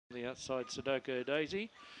outside Sudoku Daisy.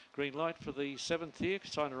 Green light for the 7th here.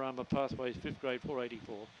 Casino-09022018 Pathways, 5th grade,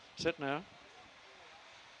 484. Set now.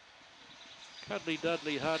 Cuddly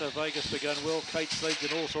Dudley, Harder Vegas begun well. Kate Sledge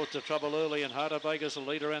in all sorts of trouble early, and Harder Vegas will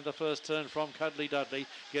lead around the first turn from Cuddly Dudley.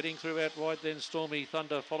 Getting through out wide, then Stormy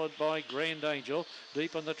Thunder, followed by Grand Angel.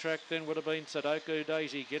 Deep on the track then would have been Sudoku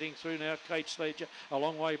Daisy. Getting through now, Kate Sledge. A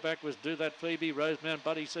long way back was Do That Phoebe. Rosemount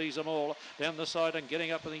Buddy sees them all. Down the side and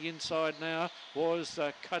getting up on the inside now was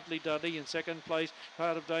Cuddly Dudley in second place.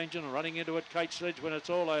 Heart of Danger and running into it, Kate Sledge when it's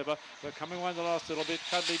all over. But coming away the last little bit,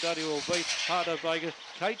 Cuddly Dudley will beat Harder Vegas,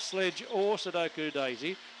 Kate Sledge or Sudoku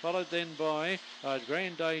Daisy, followed then by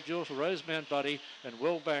Grand Angel, Rosemount Buddy, and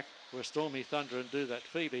well back were Stormy Thunder and Do That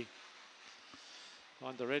Phoebe.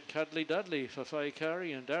 On the red, Cuddly Dudley for Faye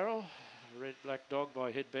Curry and Darrell. Red Black Dog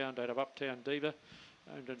by Headbound out of Uptown Diva,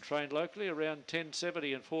 owned and trained locally, around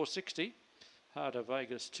 1070 and 460. Heart of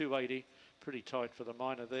Vegas 280, pretty tight for the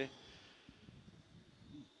minor there.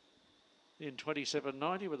 In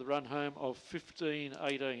 27.90 with a run home of 15.18.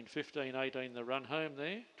 15.18 the run home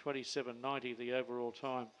there. 27.90 the overall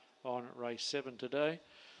time on race 7 today.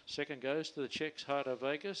 Second goes to the Czechs Heart of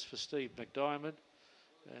Vegas for Steve McDiarmid.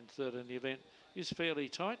 And third in the event is fairly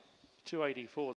tight, 284.